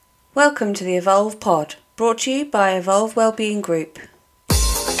Welcome to the Evolve Pod, brought to you by Evolve Wellbeing Group.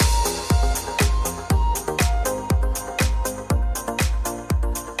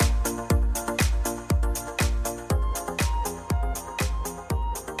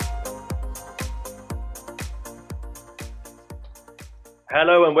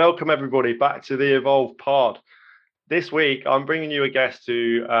 Hello and welcome everybody back to the Evolve Pod. This week I'm bringing you a guest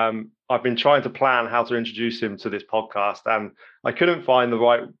who I've been trying to plan how to introduce him to this podcast, and I couldn't find the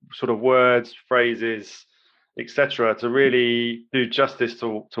right sort of words, phrases, etc. to really do justice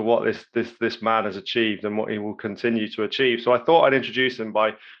to what this man has achieved and what he will continue to achieve. So I thought I'd introduce him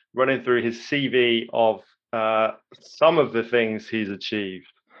by running through his CV of some of the things he's achieved.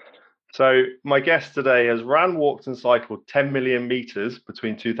 So my guest today has ran, walked and cycled 10 million meters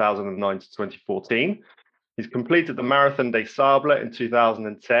between 2009 to 2014. He's completed the Marathon des Sables in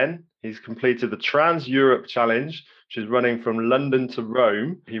 2010. He's completed the Trans-Europe Challenge, which is running from London to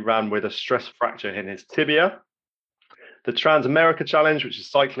Rome. He ran with a stress fracture in his tibia. The Trans-America Challenge, which is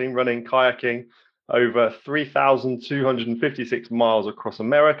cycling, running, kayaking over 3,256 miles across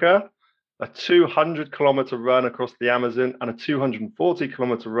America. A 200-kilometer run across the Amazon, and a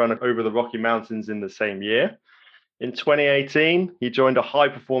 240-kilometer run over the Rocky Mountains in the same year. In 2018, he joined a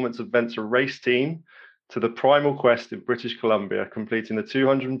high-performance adventure race team to the Primal Quest in British Columbia, completing the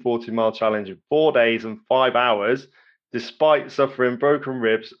 240-mile challenge in 4 days and 5 hours, despite suffering broken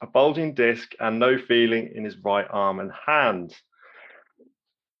ribs, a bulging disc, and no feeling in his right arm and hand.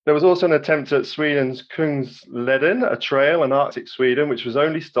 There was also an attempt at Sweden's Kungsleden, a trail in Arctic Sweden, which was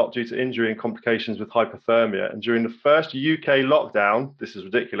only stopped due to injury and complications with hypothermia. And during the first UK lockdown, this is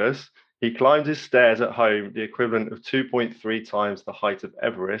ridiculous, he climbed his stairs at home, the equivalent of 2.3 times the height of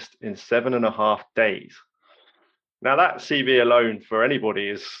Everest, in 7.5 days. Now, that CV alone for anybody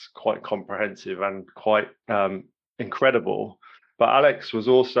is quite comprehensive and quite incredible. But Alex was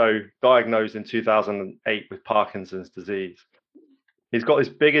also diagnosed in 2008 with Parkinson's disease. He's got his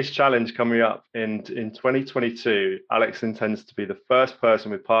biggest challenge coming up in 2022. Alex intends to be the first person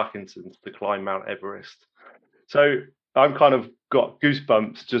with Parkinson's to climb Mount Everest. So I'm kind of got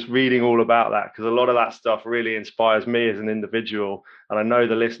goosebumps just reading all about that, because a lot of that stuff really inspires me as an individual. And I know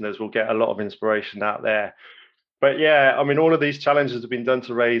the listeners will get a lot of inspiration out there. But yeah, I mean, all of these challenges have been done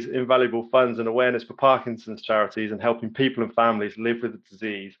to raise invaluable funds and awareness for Parkinson's charities and helping people and families live with the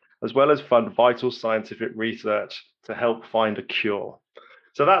disease, as well as fund vital scientific research to help find a cure.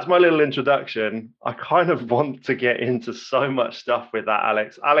 So that's my little introduction. I kind of want to get into so much stuff with that,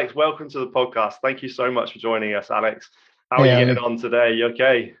 Alex. Alex, welcome to the podcast. Thank you so much for joining us, Alex. How are you getting on today? You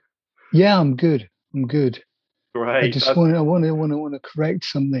okay? Yeah, I'm good. Great. I just want to correct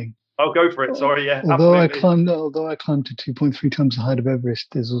something. Oh, go for it. Sorry, yeah. Although I climbed to 2.3 times the height of Everest,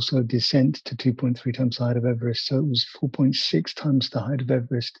 there's also a descent to 2.3 times the height of Everest. So it was 4.6 times the height of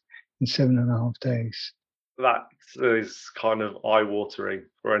Everest in 7.5 days. That is kind of eye-watering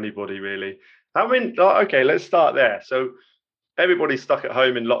for anybody, really. I mean, okay, let's start there. So everybody's stuck at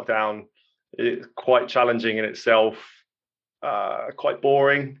home in lockdown. It's quite challenging in itself, quite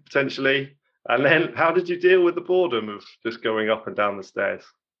boring potentially. And then how did you deal with the boredom of just going up and down the stairs?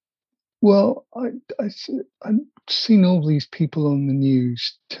 Well, I've seen all these people on the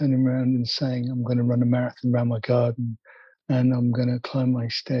news turning around and saying, I'm going to run a marathon around my garden and I'm going to climb my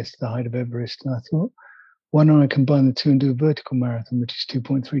stairs to the height of Everest. And I thought, why don't I combine the two and do a vertical marathon, which is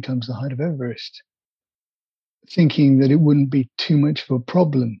 2.3 times the height of Everest? Thinking that it wouldn't be too much of a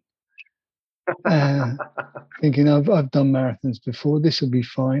problem. Thinking I've done marathons before, this will be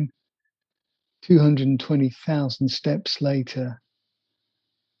fine. 220,000 steps later,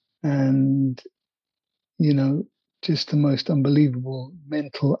 and just the most unbelievable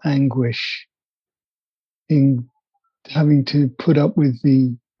mental anguish in having to put up with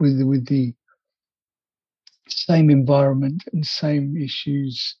the same environment and same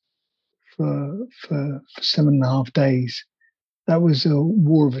issues for 7.5 days. That was a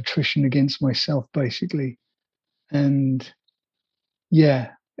war of attrition against myself, basically. And yeah,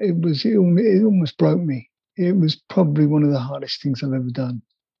 it almost broke me. It was probably one of the hardest things I've ever done.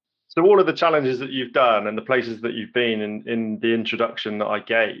 So all of the challenges that you've done and the places that you've been in the introduction that I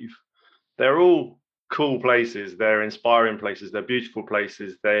gave, they're all cool places. They're inspiring places. They're beautiful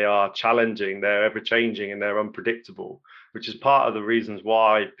places. They are challenging. They're ever changing and they're unpredictable, which is part of the reasons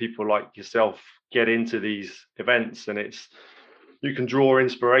why people like yourself get into these events. And you can draw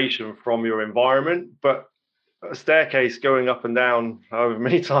inspiration from your environment, but a staircase going up and down however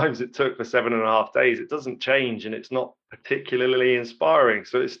many times it took for 7.5 days, it doesn't change and it's not particularly inspiring.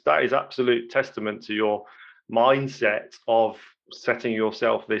 So that is absolute testament to your mindset of setting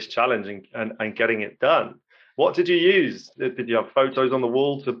yourself this challenge and getting it done. What did you use? Did you have photos on the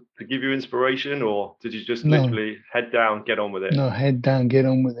wall to give you inspiration, or did you just No, literally head down, get on with it? no, head down, get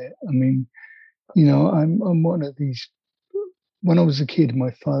on with it. I mean, I'm one of these. When I was a kid,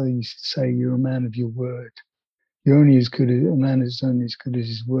 my father used to say, "You're a man of your word. You're only as good as a man is only as good as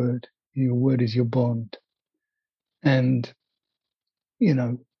his word. Your word is your bond." And you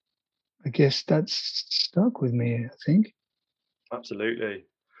know, I guess that's stuck with me. I think. Absolutely.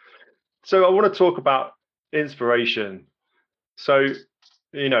 So I want to talk about inspiration. So,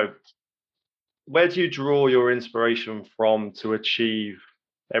 you know, where do you draw your inspiration from to achieve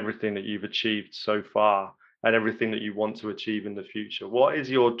everything that you've achieved so far and everything that you want to achieve in the future? What is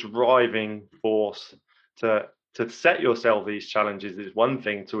your driving force to set yourself these challenges is one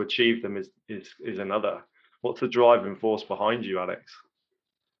thing, to achieve them is another. What's the driving force behind you, Alex?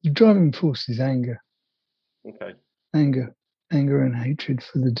 The driving force is anger, Okay. anger, anger, and hatred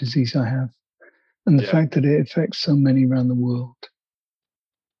for the disease I have, and the Yeah. fact that it affects so many around the world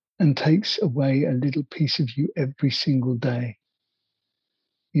and takes away a little piece of you every single day.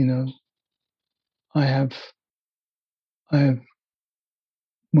 You know, I have I have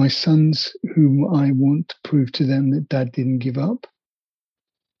my sons whom I want to prove to them that dad didn't give up.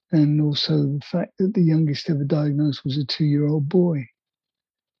 And also the fact that the youngest ever diagnosed was a 2-year-old boy.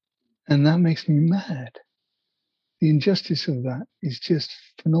 And that makes me mad. The injustice of that is just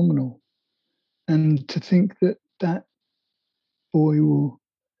phenomenal. And to think that that boy will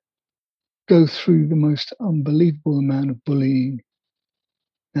go through the most unbelievable amount of bullying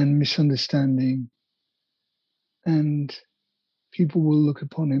and misunderstanding, and people will look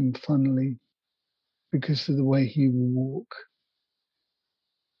upon him funnily because of the way he will walk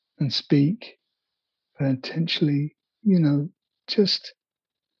and speak, potentially, just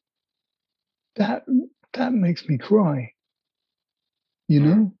that that makes me cry, you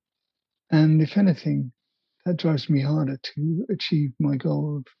know? And if anything, that drives me harder to achieve my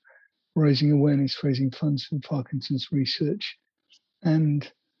goal of raising awareness, raising funds for Parkinson's research, and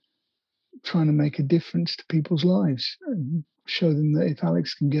trying to make a difference to people's lives and show them that if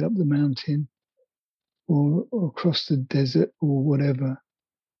Alex can get up the mountain or across the desert or whatever,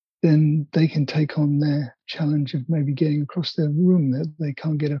 then they can take on their challenge of maybe getting across their room that they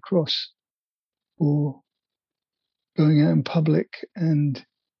can't get across, or going out in public and,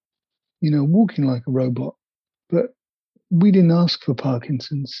 walking like a robot. But we didn't ask for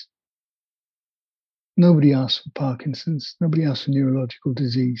Parkinson's. Nobody asked for Parkinson's. Nobody asked for neurological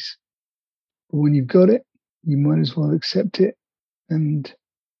disease. But when you've got it, you might as well accept it and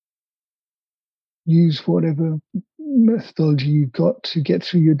use whatever methodology you've got to get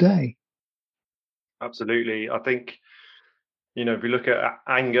through your day. Absolutely. I think, if you look at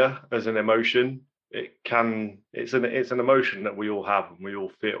anger as an emotion, it's an emotion that we all have and we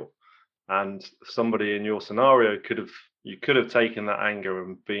all feel. And somebody in your scenario you could have taken that anger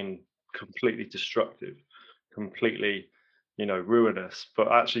and been completely destructive, completely, ruinous. But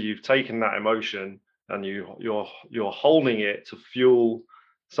actually you've taken that emotion and you're holding it to fuel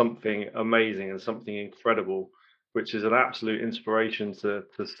something amazing and something incredible, which is an absolute inspiration to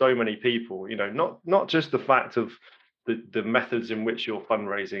so many people. Not just the fact of the methods in which you're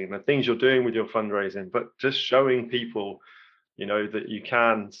fundraising and the things you're doing with your fundraising, but just showing people, that you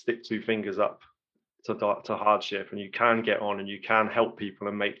can stick two fingers up to hardship and you can get on and you can help people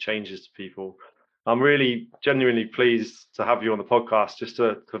and make changes to people. I'm really genuinely pleased to have you on the podcast, just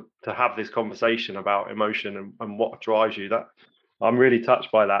to have this conversation about emotion and what drives you. That I'm really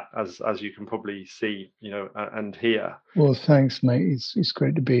touched by that, as you can probably see, and hear. Well, thanks, mate. It's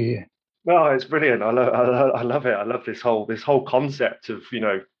great to be here. No, it's brilliant. I love it. I love this whole concept of,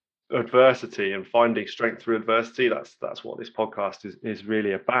 adversity and finding strength through adversity. That's what this podcast is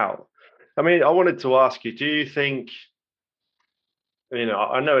really about. I mean, I wanted to ask you, do you think,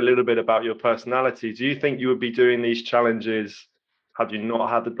 I know a little bit about your personality. Do you think you would be doing these challenges had you not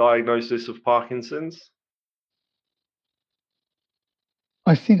had the diagnosis of Parkinson's?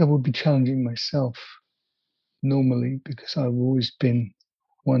 I think I would be challenging myself normally because I've always been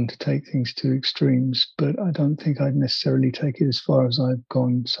one to take things to extremes, but I don't think I'd necessarily take it as far as I've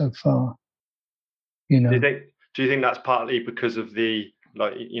gone so far. Do you think that's partly because of the,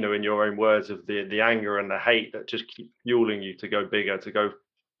 like, in your own words, of the anger and the hate that just keep fueling you to go bigger, to go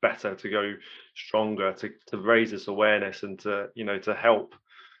better, to go stronger, to raise this awareness and to help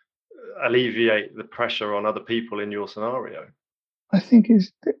alleviate the pressure on other people in your scenario? I think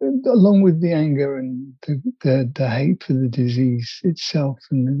is along with the anger and the hate for the disease itself,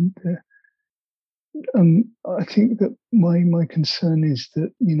 and I think that my concern is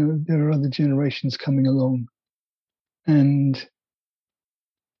that there are other generations coming along, and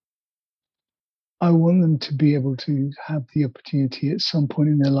I want them to be able to have the opportunity at some point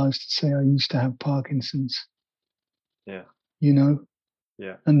in their lives to say, I used to have Parkinson's. Yeah. You know?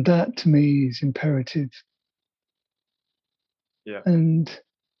 Yeah. And that to me is imperative. Yeah. And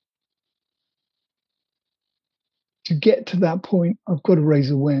to get to that point, I've got to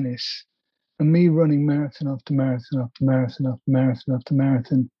raise awareness. And me running marathon after marathon after marathon after marathon after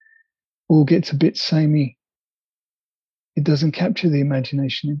marathon all gets a bit samey. It doesn't capture the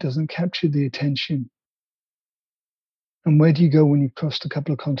imagination. It doesn't capture the attention. And where do you go when you've crossed a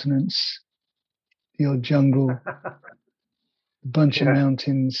couple of continents? The old jungle, a bunch of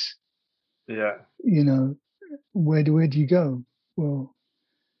mountains. Yeah. You know, where do you go? Well,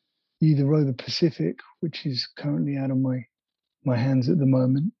 you either row the Pacific, which is currently out of my hands at the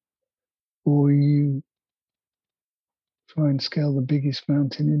moment, or you try and scale the biggest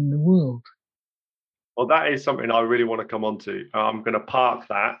mountain in the world. Well, that is something I really want to come on to. I'm going to park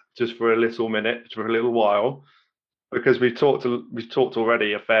that just for a little minute, for a little while, because we've talked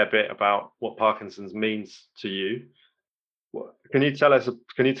already a fair bit about what Parkinson's means to you. Can you tell us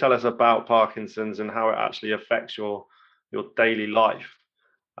about Parkinson's and how it actually affects your daily life?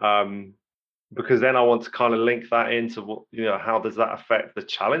 Because then I want to kind of link that into what, how does that affect the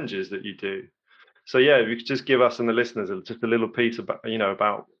challenges that you do? So yeah, if you could just give us and the listeners just a little piece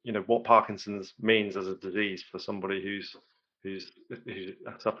about what Parkinson's means as a disease for somebody who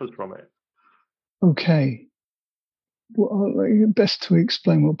suffers from it. Okay. Well, best to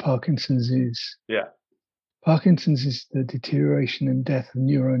explain what Parkinson's is. Yeah. Parkinson's is the deterioration and death of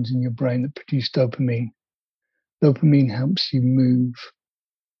neurons in your brain that produce dopamine. Dopamine helps you move.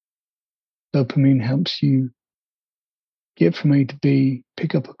 Dopamine helps you get from A to B,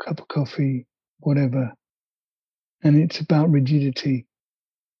 pick up a cup of coffee, whatever. And it's about rigidity.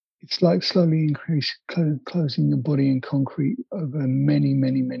 It's like slowly closing your body in concrete over many,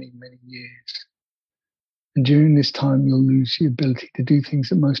 many, many, many years. And during this time, you'll lose the ability to do things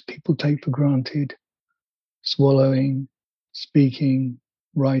that most people take for granted. Swallowing, speaking,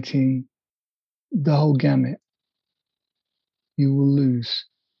 writing, the whole gamut. You will lose.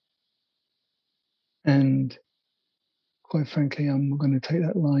 And quite frankly, I'm going to take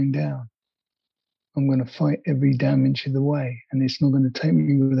that line down. I'm going to fight every damn inch of the way, and it's not going to take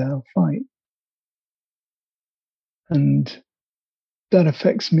me without a fight. And that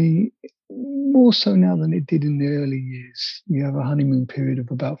affects me more so now than it did in the early years. You have a honeymoon period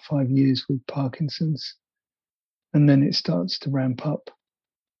of about 5 years with Parkinson's, and then it starts to ramp up.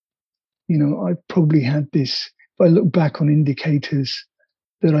 I probably had this, if I look back on indicators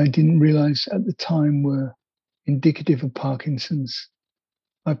that I didn't realize at the time were indicative of Parkinson's,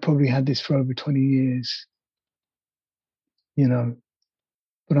 I probably had this for over 20 years,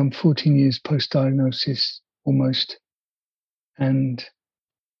 but I'm 14 years post-diagnosis almost, and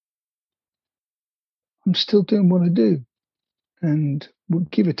I'm still doing what I do, and would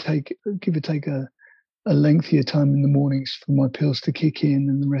give or take a lengthier time in the mornings for my pills to kick in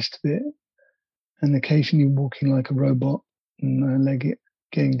and the rest of it, and occasionally walking like a robot and my leg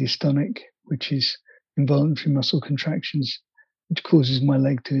getting dystonic, which is involuntary muscle contractions, which causes my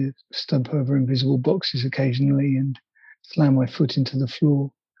leg to stump over invisible boxes occasionally and slam my foot into the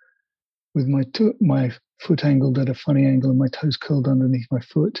floor with my foot angled at a funny angle and my toes curled underneath my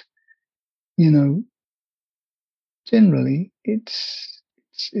foot. Generally it's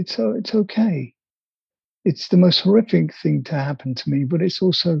okay. It's the most horrific thing to happen to me, but it's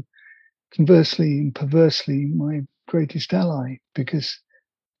also conversely and perversely my greatest ally, because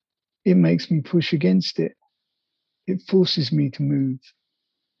it makes me push against it. It forces me to move.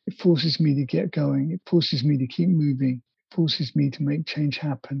 It forces me to get going. It forces me to keep moving. It forces me to make change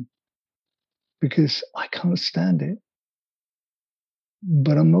happen, because I can't stand it.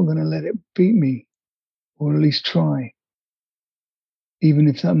 But I'm not going to let it beat me, or at least try, even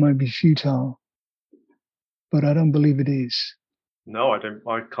if that might be futile. But I don't believe it is. No, I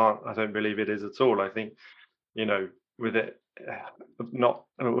don't believe it is at all. I think, with it, not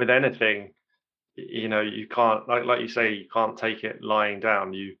with anything, you can't, like you say, you can't take it lying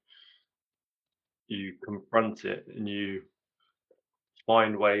down. You confront it and you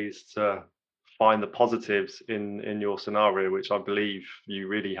find ways to find the positives in your scenario, which I believe you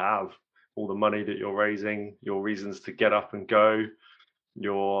really have. All the money that you're raising, your reasons to get up and go,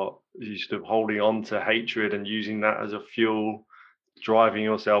 you're used to holding on to hatred and using that as a fuel, driving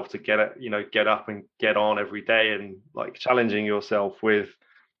yourself to get up and get on every day, and like challenging yourself with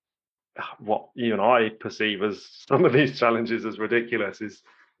what you and I perceive as some of these challenges as ridiculous is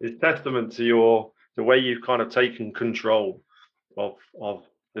testament to the way you've kind of taken control of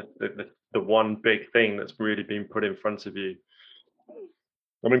the one big thing that's really been put in front of you.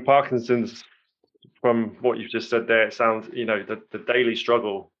 I mean, Parkinson's from what you've just said there, it sounds, the daily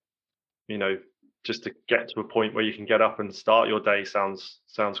struggle, just to get to a point where you can get up and start your day sounds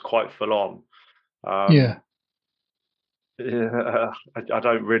quite full on. Yeah. Yeah, I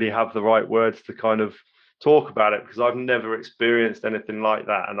don't really have the right words to kind of talk about it because I've never experienced anything like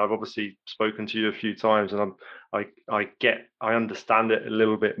that, and I've obviously spoken to you a few times, and I understand it a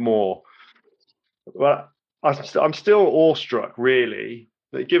little bit more. Well, I'm still awestruck, really,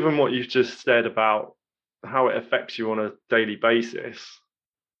 that given what you've just said about how it affects you on a daily basis,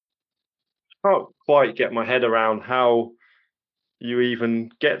 I can't quite get my head around how you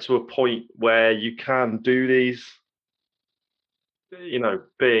even get to a point where you can do these,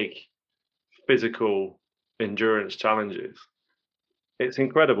 big physical endurance challenges. It's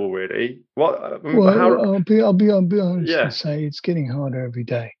incredible, really. Well, How? I'll be honest and Yeah, say it's getting harder every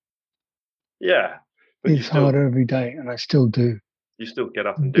day. yeah, but It's harder every day, and I still do, you still get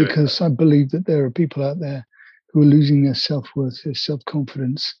up and do it. because I believe that there are people out there who are losing their self-worth, their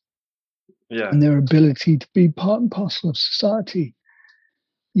self-confidence, Yeah, and their ability to be part and parcel of society.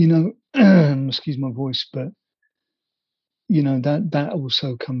 Excuse my voice, but that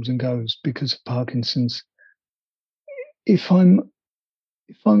also comes and goes because of Parkinson's. If I'm,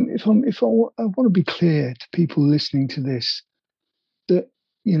 if I'm, if I'm, if I want to be clear to people listening to this that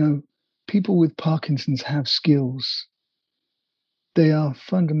people with Parkinson's have skills. They are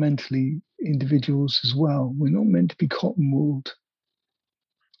fundamentally individuals as well. We're not meant to be cotton-wooled.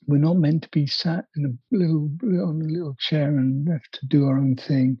 We're not meant to be sat in on a little chair and left to do our own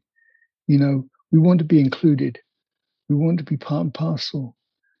thing. We want to be included. We want to be part and parcel.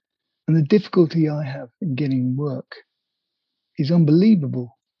 And the difficulty I have in getting work is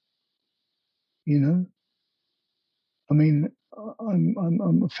unbelievable. I mean,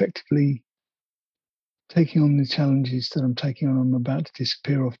 I'm effectively taking on the challenges that I'm taking on. I'm about to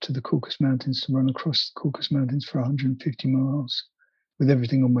disappear off to the Caucasus Mountains to run across the Caucasus Mountains for 150 miles with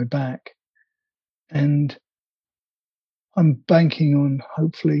everything on my back. And I'm banking on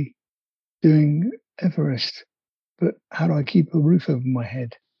hopefully doing Everest. But how do I keep a roof over my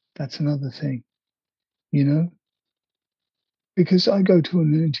head? That's another thing, because I go to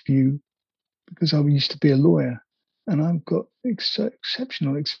an interview because I used to be a lawyer and I've got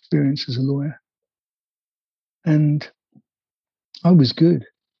exceptional experience as a lawyer. And I was good,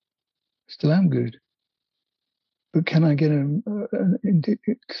 still am good. But can I get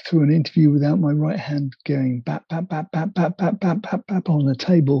through an interview without my right hand going bap, bap, bap, bap, bap, bap, bap, bap, bap on the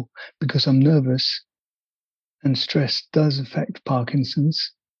table because I'm nervous? And stress does affect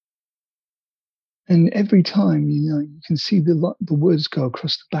Parkinson's. And every time, you can see the words go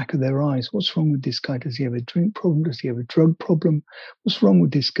across the back of their eyes. What's wrong with this guy? Does he have a drink problem? Does he have a drug problem? What's wrong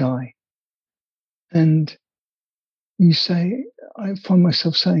with this guy? And I find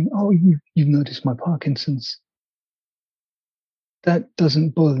myself saying, oh, you've noticed my Parkinson's. That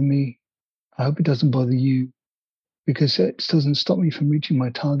doesn't bother me. I hope it doesn't bother you, because it doesn't stop me from reaching my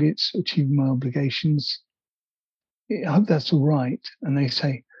targets, achieving my obligations. I hope that's all right. And they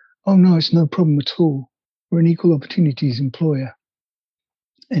say, oh, no, it's no problem at all. We're an equal opportunities employer.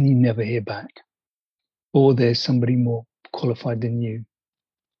 And you never hear back. Or there's somebody more qualified than you.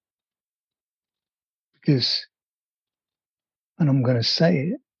 Because, and I'm going to say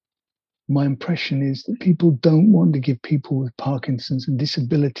it, my impression is that people don't want to give people with Parkinson's and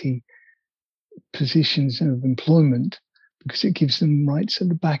disability positions of employment because it gives them rights at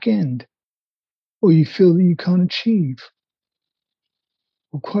the back end, or you feel that you can't achieve.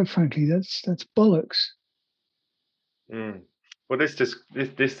 Well, quite frankly, that's bollocks. Mm. Well, this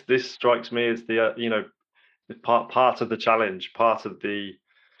strikes me as the part of the challenge, part of the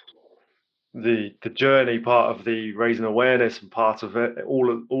journey, part of the raising awareness, and part of it,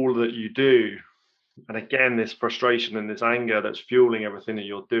 all that you do. And again, this frustration and this anger that's fueling everything that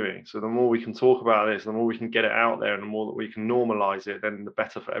you're doing. So the more we can talk about this, the more we can get it out there, and the more that we can normalize it, then the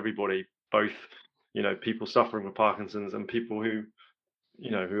better for everybody, both people suffering with Parkinson's and people who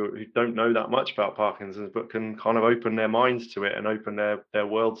who don't know that much about Parkinson's, but can kind of open their minds to it and open their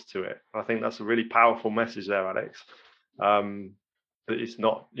worlds to it. I think that's a really powerful message there, Alex. That it's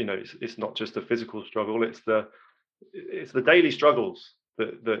not, it's not just a physical struggle, it's the daily struggles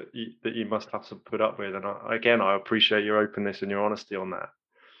that you must have to put up with. And I appreciate your openness and your honesty on that.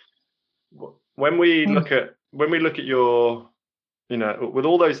 When we look at your, with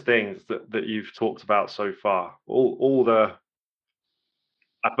all those things that you've talked about so far, all the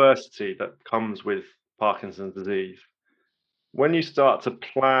adversity that comes with Parkinson's disease, when you start to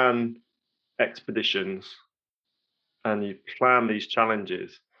plan expeditions and you plan these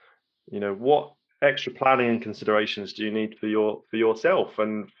challenges, what extra planning and considerations do you need for yourself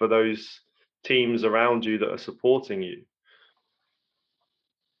and for those teams around you that are supporting you?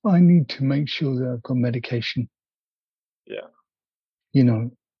 I need to make sure that I've got medication. Yeah. You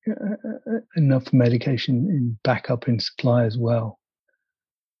know, enough medication in backup in supply as well.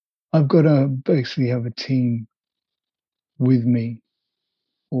 I've got to basically have a team with me,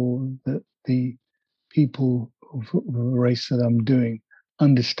 or that the people of the race that I'm doing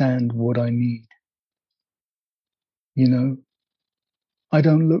understand what I need. You know, I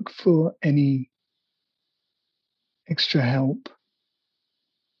don't look for any extra help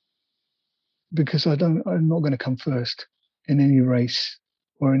because I'm not going to come first in any race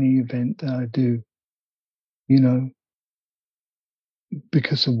or any event that I do, you know,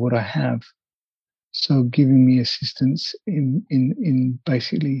 because of what I have. So giving me assistance in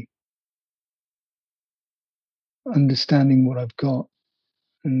basically understanding what I've got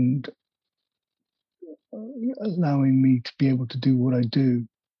and allowing me to be able to do what I do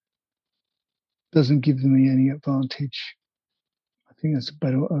doesn't give me any advantage. I think that's a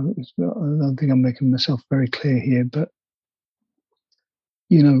better. I don't think I'm making myself very clear here, but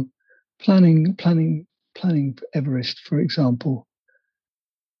you know, planning for Everest, for example,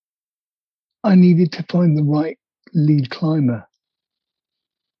 I needed to find the right lead climber,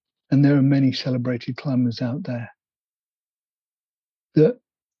 and there are many celebrated climbers out there that,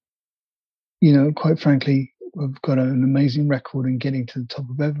 you know, quite frankly, have got an amazing record in getting to the top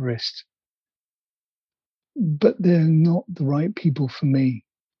of Everest, but they're not the right people for me.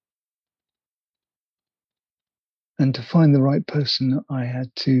 And to find the right person, I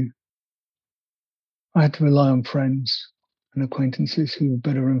had to rely on friends and acquaintances who were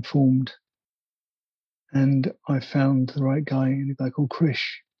better informed. And I found the right guy in a guy called Krish.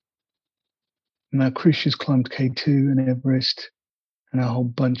 Now, Krish has climbed K2 and Everest and a whole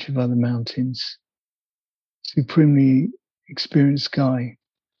bunch of other mountains. Supremely experienced guy.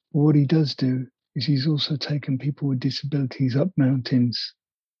 What he does do is he's also taken people with disabilities up mountains.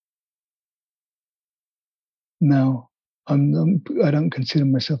 Now, I don't consider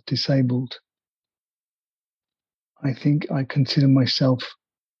myself disabled. I think I consider myself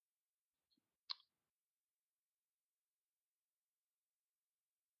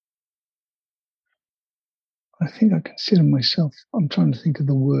I'm trying to think of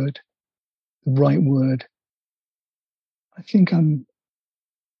the right word. I think I'm,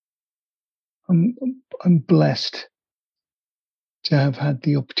 I'm blessed to have had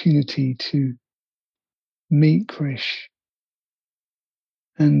the opportunity to meet Krish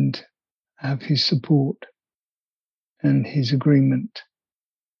and have his support and his agreement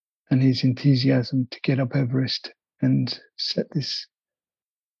and his enthusiasm to get up Everest and set this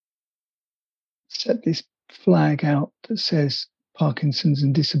flag out that says Parkinson's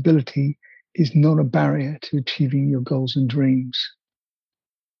and disability is not a barrier to achieving your goals and dreams.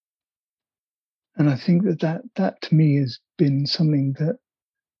 And I think that to me has been something that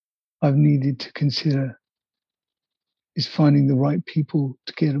I've needed to consider, is finding the right people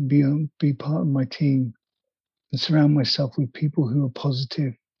to get and be part of my team and surround myself with people who are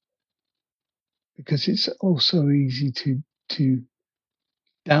positive, because it's also easy to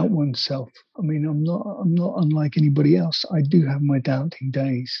doubt oneself. I mean, I'm not unlike anybody else. I do have my doubting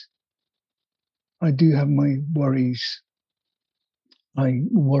days. I do have my worries. I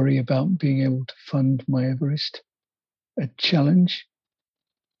worry about being able to fund my Everest, a challenge,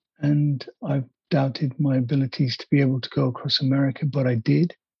 and I've doubted my abilities to be able to go across America, but I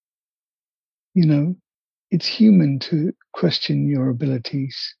did. You know, it's human to question your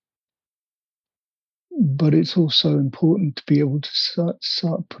abilities, but it's also important to be able to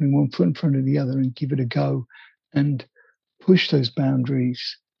start putting one foot in front of the other and give it a go and push those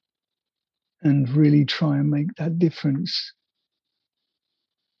boundaries and really try and make that difference.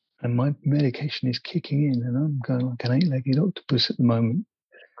 And my medication is kicking in, and I'm going like an eight-legged octopus at the moment.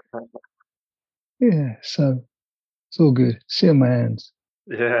 Yeah, so it's all good. Sit on my hands.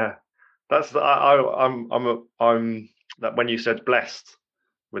 Yeah, I'm that when you said blessed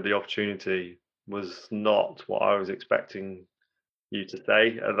with the opportunity was not what I was expecting you to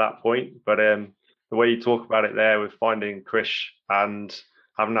say at that point. But the way you talk about it there with finding Krish and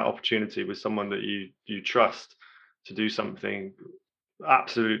having that opportunity with someone that you trust to do something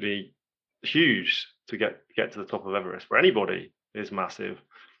absolutely huge to get to the top of Everest, for anybody is massive.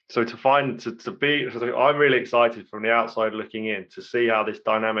 So to be, so I'm really excited from the outside looking in to see how this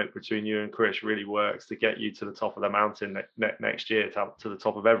dynamic between you and Krish really works to get you to the top of the mountain next year, to the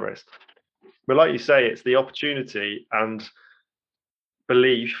top of Everest. But like you say, it's the opportunity and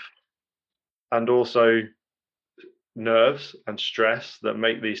belief and also nerves and stress that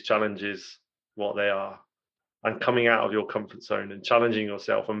make these challenges what they are. and coming out of your comfort zone and challenging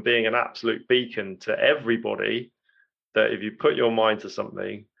yourself and being an absolute beacon to everybody, that if you put your mind to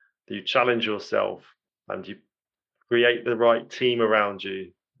something, you challenge yourself and you create the right team around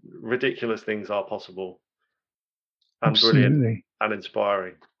you, ridiculous things are possible and brilliant Absolutely. and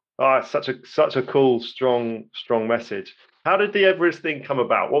inspiring. Oh, it's such a cool, strong message. How did the Everest thing come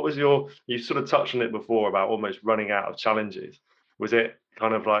about? What was you sort of touched on it before about almost running out of challenges. Was it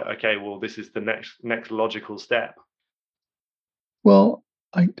kind of like, okay, well, this is the next logical step? Well,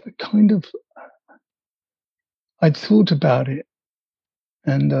 I I'd thought about it,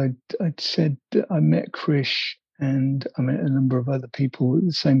 and I'd said that I met Krish and I met a number of other people at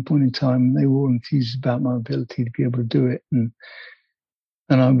the same point in time. They were all enthused about my ability to be able to do it, and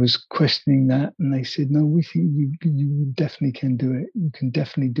I was questioning that, and they said, "No, we think you definitely can do it. You can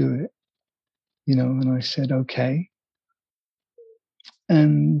definitely do it." And I said, "Okay."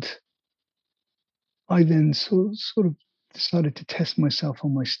 And I then sort of decided to test myself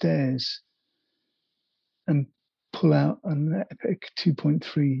on my stairs and pull out an epic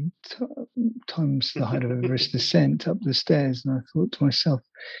 2.3 times the height of Everest descent up the stairs. And I thought to myself,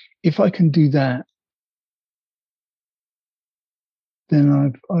 if I can do that, then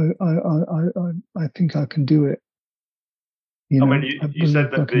I think I can do it. I mean, you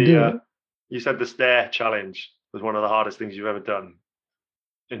said that you said the stair challenge was one of the hardest things you've ever done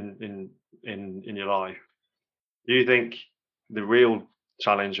in your life. Do you think the real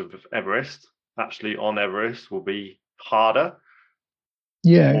challenge of Everest, actually on Everest, will be harder?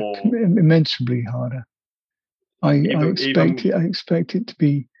 Yeah, immeasurably harder. I expect it to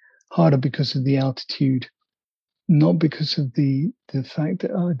be harder because of the altitude, not because of the fact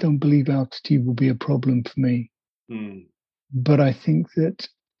that I don't believe altitude will be a problem for me. But I think that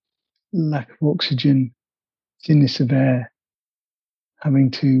lack of oxygen, thinness of air, having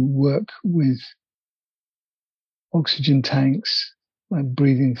to work with oxygen tanks, like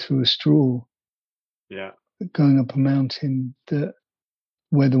breathing through a straw, going up a mountain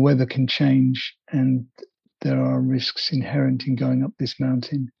where the weather can change and there are risks inherent in going up this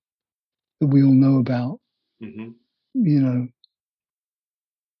mountain that we all know about. Mm-hmm.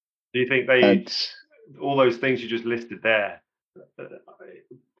 Do you think all those things you just listed there,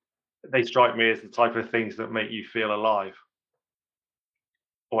 they strike me as the type of things that make you feel alive,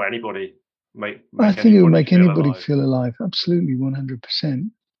 or anybody I think it would make anybody feel alive. Absolutely, 100%.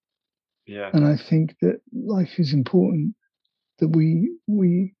 Yeah. And I think that life is important. That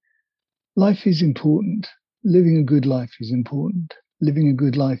life is important. Living a good life is important. Living a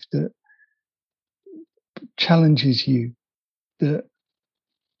good life that challenges you, that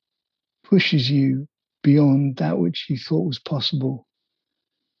pushes you beyond that which you thought was possible.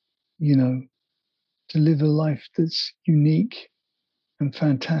 To live a life that's unique and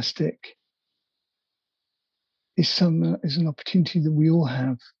fantastic is an opportunity that we all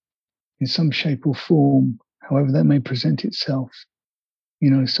have in some shape or form, however that may present itself.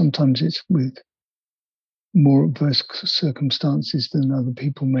 Sometimes it's with more adverse circumstances than other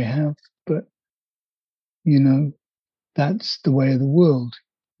people may have, but that's the way of the world.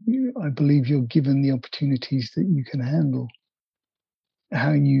 I believe you're given the opportunities that you can handle.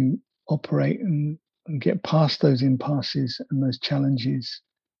 How you operate and get past those impasses and those challenges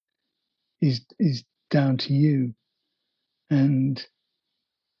is down to you. And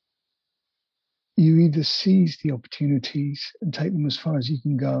you either seize the opportunities and take them as far as you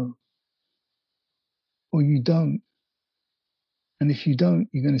can go, or you don't. And if you don't,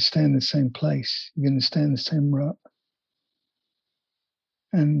 you're going to stay in the same place. You're going to stay in the same rut.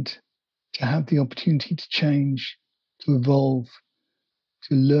 And to have the opportunity to change, to evolve,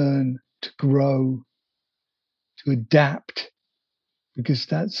 to learn, to grow, to adapt, because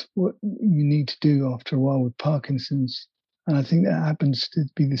that's what you need to do after a while with Parkinson's. And I think that happens to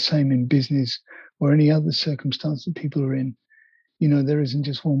be the same in business or any other circumstance that people are in. There isn't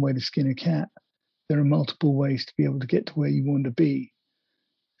just one way to skin a cat. There are multiple ways to be able to get to where you want to be.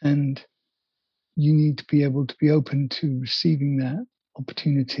 And you need to be able to be open to receiving that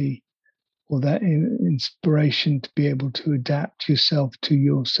opportunity or that inspiration to be able to adapt yourself to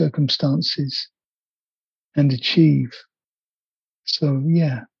your circumstances and achieve. So,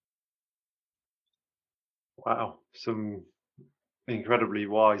 yeah. Wow. Some incredibly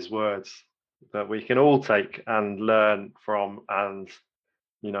wise words that we can all take and learn from, and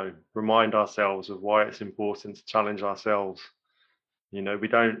remind ourselves of why it's important to challenge ourselves.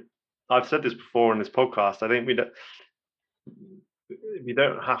 I've said this before in this podcast, I think we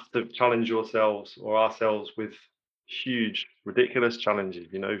don't have to challenge yourselves or ourselves with huge, ridiculous challenges.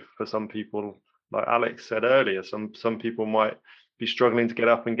 For some people, like Alex said earlier, some people might be struggling to get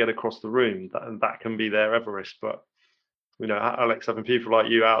up and get across the room. That can be their Everest. But Alex, having people like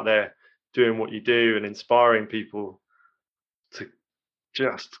you out there doing what you do and inspiring people to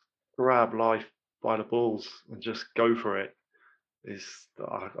just grab life by the balls and just go for it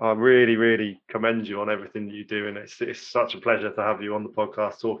I really, really commend you on everything that you do, and it's such a pleasure to have you on the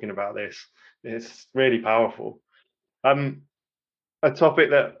podcast talking about this. It's really powerful. A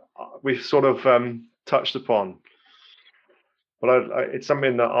topic that we've sort of touched upon, but it's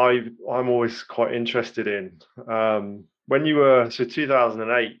something that I'm always quite interested in. When you were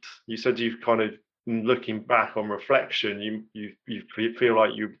 2008, you said you've kind of, looking back on reflection, you feel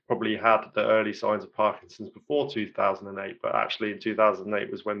like you probably had the early signs of Parkinson's before 2008, but actually in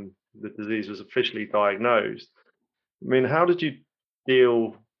 2008 was when the disease was officially diagnosed. I mean, how did you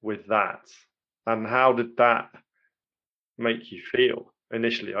deal with that, and how did that make you feel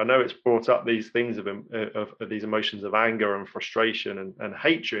initially? I know it's brought up these things of these emotions of anger and frustration and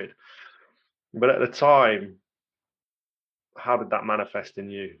hatred, but at the time, how did that manifest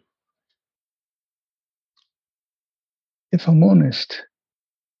in you? If I'm honest,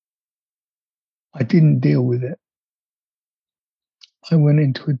 I didn't deal with it. I went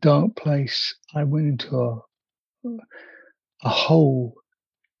into a dark place. I went into a hole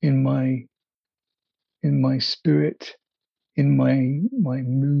in my spirit, in my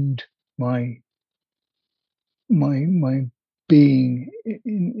mood, my being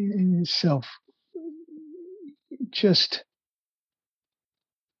in itself just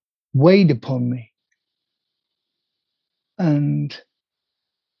weighed upon me. And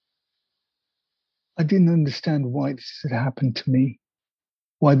I didn't understand why this had happened to me,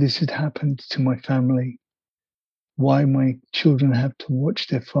 why this had happened to my family, why my children have to watch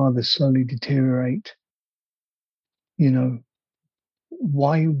their father slowly deteriorate.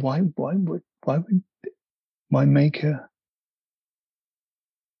 Why would my maker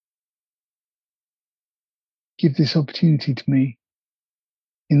give this opportunity to me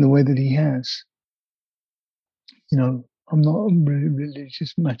in the way that he has? I'm not a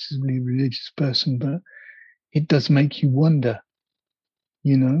massively religious person, but it does make you wonder,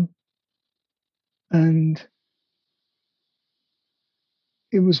 and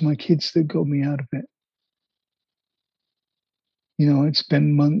it was my kids that got me out of it. I'd spent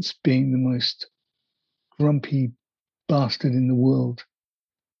months being the most grumpy bastard in the world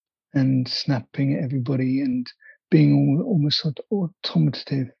and snapping at everybody and being almost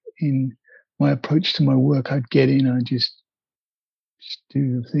automative in my approach to my work. I'd get in, I'd just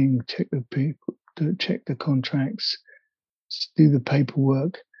do the thing, check the people, check the contracts, do the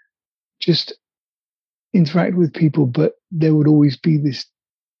paperwork, just interact with people, but there would always be this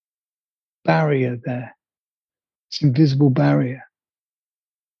barrier there, this invisible barrier.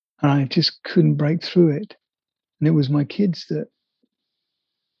 And I just couldn't break through it. And it was my kids that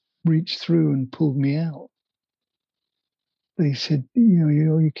reached through and pulled me out. They said,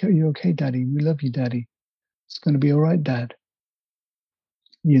 you're okay, Daddy. We love you, Daddy. It's going to be all right, Dad.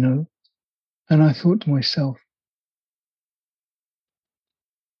 And I thought to myself,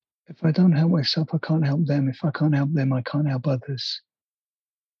 if I don't help myself, I can't help them. If I can't help them, I can't help others.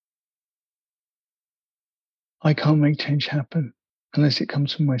 I can't make change happen unless it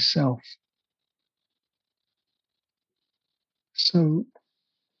comes from myself. So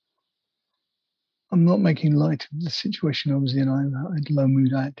I'm not making light of the situation I was in. I had low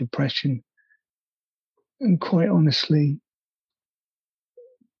mood, I had depression. And quite honestly,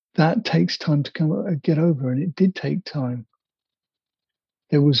 that takes time to get over, and it did take time.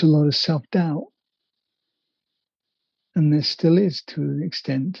 There was a lot of self-doubt, and there still is to an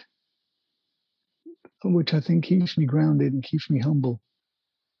extent, which I think keeps me grounded and keeps me humble,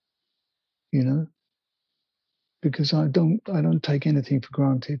 because I don't take anything for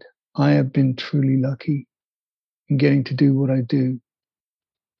granted. I have been truly lucky in getting to do what I do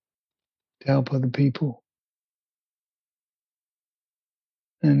to help other people.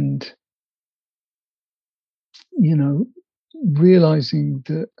 And, realizing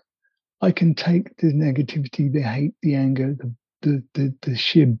that I can take the negativity, the hate, the anger, the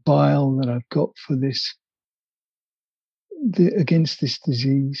sheer bile that I've got for against this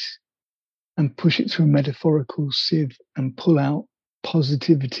disease, and push it through a metaphorical sieve and pull out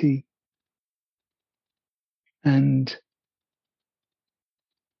positivity and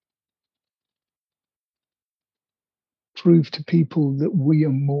prove to people that we are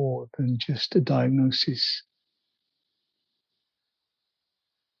more than just a diagnosis.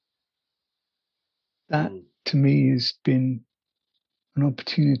 That, to me, has been an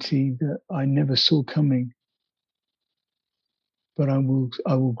opportunity that I never saw coming. But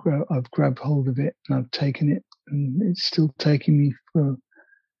I've grabbed hold of it, and I've taken it and it's still taking me for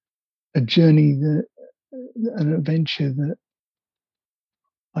a journey an adventure that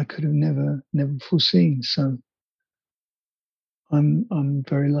I could have never foreseen. So I'm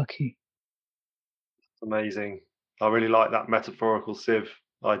very lucky. Amazing. I really like that metaphorical sieve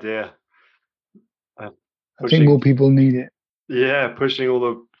idea. I think more people need it. Yeah,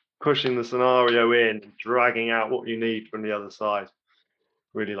 pushing the scenario in, dragging out what you need from the other side.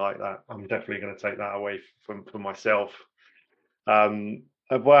 Really like that. I'm definitely going to take that away from myself.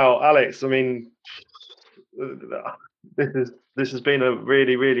 Well, Alex, I mean, this has been a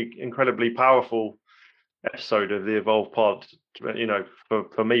really, really incredibly powerful episode of the Evolve Pod. You know,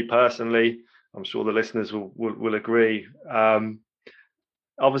 for me personally, I'm sure the listeners will agree.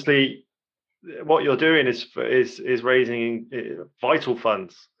 Obviously, what you're doing is raising vital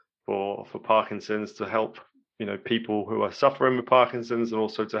funds for Parkinson's, to help, you know, people who are suffering with Parkinson's, and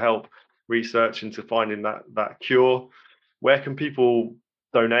also to help research into finding that cure. Where can people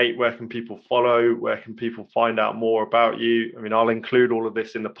donate? Where can people follow? Where can people find out more about you? I mean, I'll include all of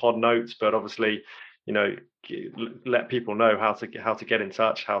this in the pod notes, but obviously, you know, let people know how to get in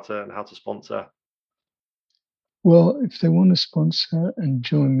touch, how to sponsor. Well, if they want to sponsor and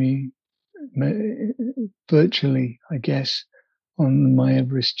join me virtually, I guess, on my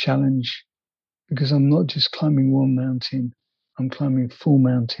Everest challenge, because I'm not just climbing one mountain, I'm climbing 4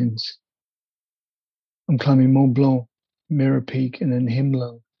 mountains. I'm climbing Mont Blanc, Mirror Peak, and then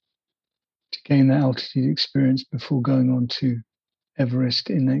Himlo to gain that altitude experience before going on to Everest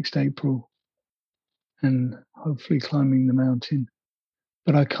in next April and hopefully climbing the mountain.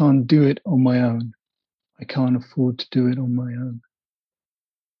 But I can't do it on my own. I can't afford to do it on my own.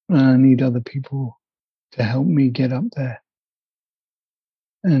 And I need other people to help me get up there.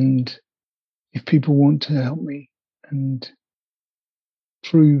 And if people want to help me and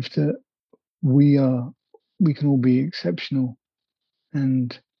prove that we can all be exceptional,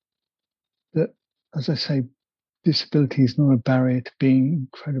 and that, as I say, disability is not a barrier to being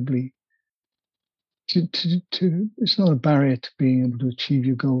incredibly it's not a barrier to being able to achieve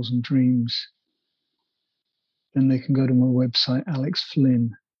your goals and dreams, then they can go to my website, Alex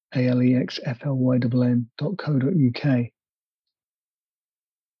Flynn, alexflynn.co.uk,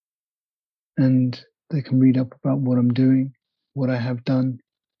 and they can read up about what I'm doing, what I have done.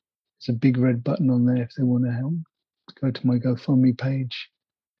 There's a big red button on there if they want to help. Go to my GoFundMe page.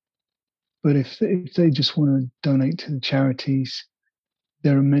 But if they just want to donate to the charities,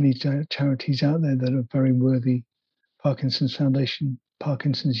 there are many charities out there that are very worthy. Parkinson's Foundation,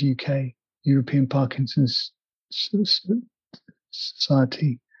 Parkinson's UK, European Parkinson's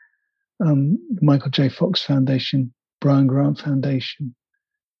Society, Michael J. Fox Foundation, Brian Grant Foundation,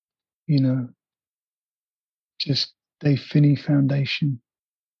 you know, just Dave Finney Foundation,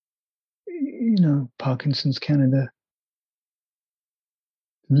 you know, Parkinson's Canada.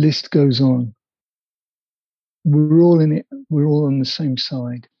 The list goes on. We're all in it. We're all on the same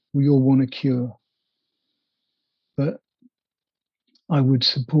side. We all want a cure. But I would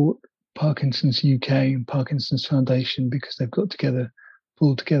support Parkinson's UK and Parkinson's Foundation because they've pulled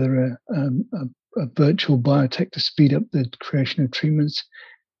together a virtual biotech to speed up the creation of treatments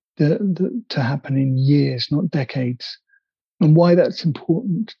to happen in years, not decades. And why that's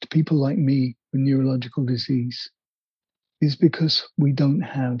important to people like me with neurological disease is because we don't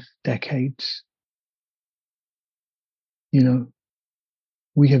have decades. You know,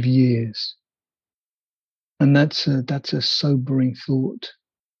 we have years. And that's a sobering thought.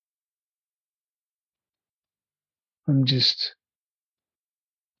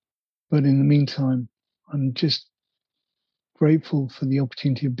 But in the meantime, I'm just grateful for the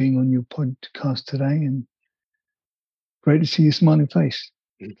opportunity of being on your podcast today, and great to see your smiling face.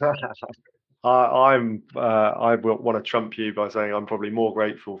 I want to trump you by saying I'm probably more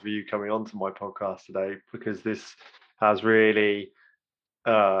grateful for you coming onto my podcast today, because this has really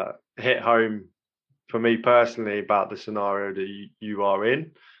hit home for me personally about the scenario that you are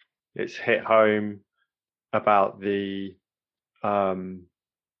in. It's hit home about the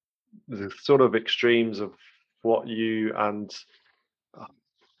sort of extremes of what you and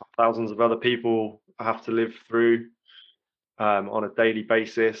thousands of other people have to live through on a daily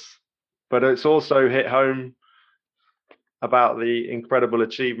basis. But it's also hit home about the incredible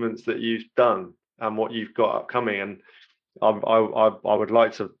achievements that you've done and what you've got upcoming. And I would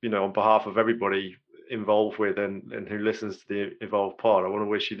like to, you know, on behalf of everybody involved with and who listens to the Evolve Pod, I want to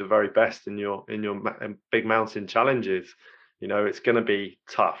wish you the very best in your big mountain challenges. You know, it's going to be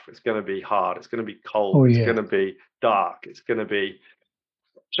tough. It's going to be hard. It's going to be cold. It's going to be dark. It's going to be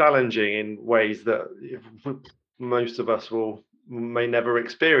challenging in ways that most of us may never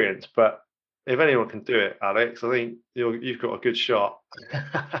experience. But if anyone can do it, Alex, I think you've got a good shot.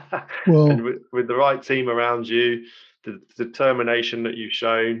 Well, and with the right team around you, the determination that you've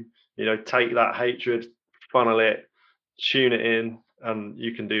shown, take that hatred, funnel it, tune it in, and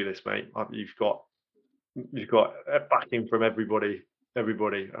you can do this, mate. You've got backing from everybody,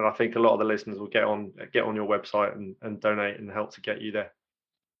 and I think a lot of the listeners will get on your website and donate and help to get you there.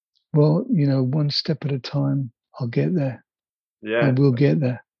 Well, one step at a time. I'll get there. Yeah, I will get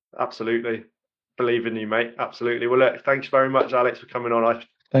there. Absolutely. Believe in you, mate. Absolutely. Well, look, thanks very much, Alex, for coming on.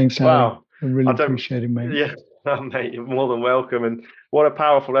 Thanks, wow. I really appreciate it, mate. Yeah, mate, you're more than welcome. And what a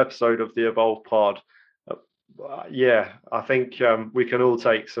powerful episode of the Evolve Pod. Yeah, I think we can all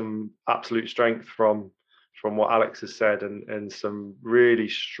take some absolute strength from what Alex has said, and some really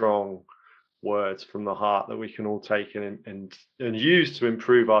strong words from the heart that we can all take and use to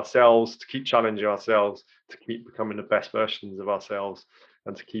improve ourselves, to keep challenging ourselves, to keep becoming the best versions of ourselves,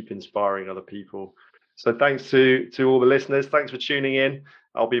 and to keep inspiring other people. So thanks to all the listeners. Thanks for tuning in.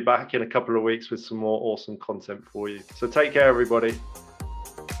 I'll be back in a couple of weeks with some more awesome content for you. So take care, everybody.